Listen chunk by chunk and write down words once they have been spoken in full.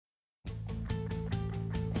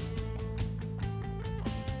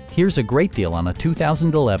Here's a great deal on a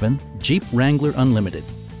 2011 Jeep Wrangler Unlimited.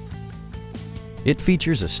 It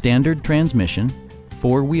features a standard transmission,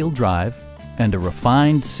 four-wheel drive, and a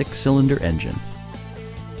refined six-cylinder engine.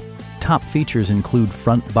 Top features include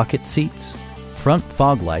front bucket seats, front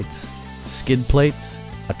fog lights, skid plates,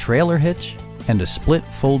 a trailer hitch, and a split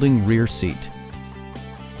folding rear seat.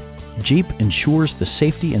 Jeep ensures the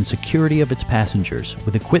safety and security of its passengers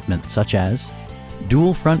with equipment such as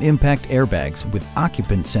dual front impact airbags with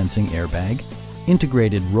occupant sensing airbag,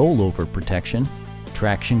 integrated rollover protection,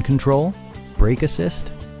 traction control, brake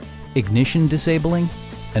assist, ignition disabling,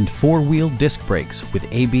 and four-wheel disc brakes with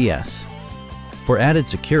ABS. For added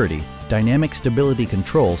security, dynamic stability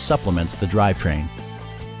control supplements the drivetrain.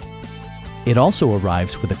 It also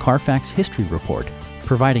arrives with a Carfax history report,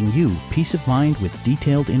 providing you peace of mind with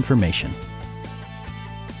detailed information.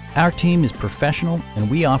 Our team is professional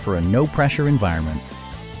and we offer a no-pressure environment.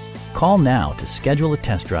 Call now to schedule a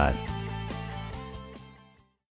test drive.